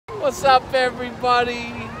What's up,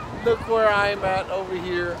 everybody? Look where I'm at over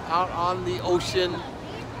here, out on the ocean,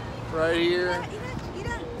 right here.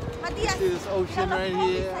 See this ocean right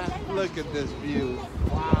here? Look at this view.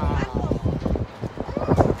 Wow.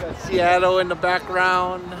 Got Seattle in the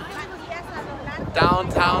background.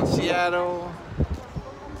 Downtown Seattle.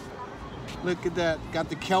 Look at that. Got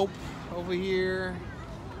the kelp over here.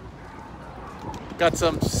 Got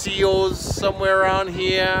some seals somewhere around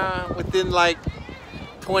here, within like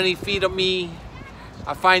 20 feet of me.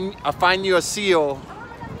 I find you a seal.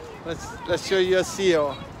 Let's show you a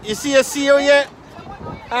seal. You see a seal yet?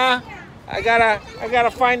 Huh? I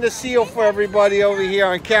gotta find a seal for everybody over here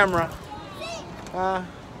on camera.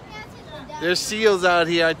 There's seals out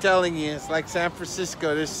here, I'm telling you. It's like San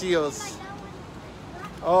Francisco, there's seals.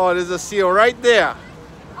 Oh, there's a seal right there.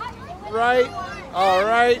 Right, all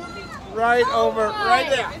right. Right over, right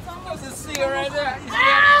there. It's almost a seal right there. You see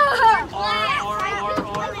that?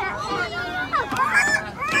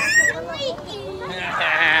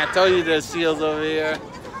 I told you there's seals over here.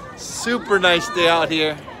 Super nice day out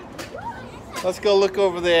here. Let's go look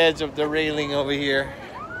over the edge of the railing over here.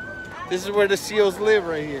 This is where the seals live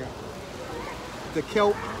right here. The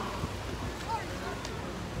kelp.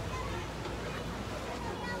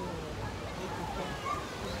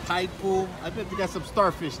 Tide pool. I bet they got some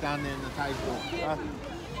starfish down there in the tide pool.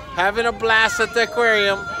 Having a blast at the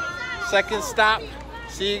aquarium. Second stop.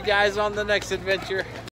 See you guys on the next adventure.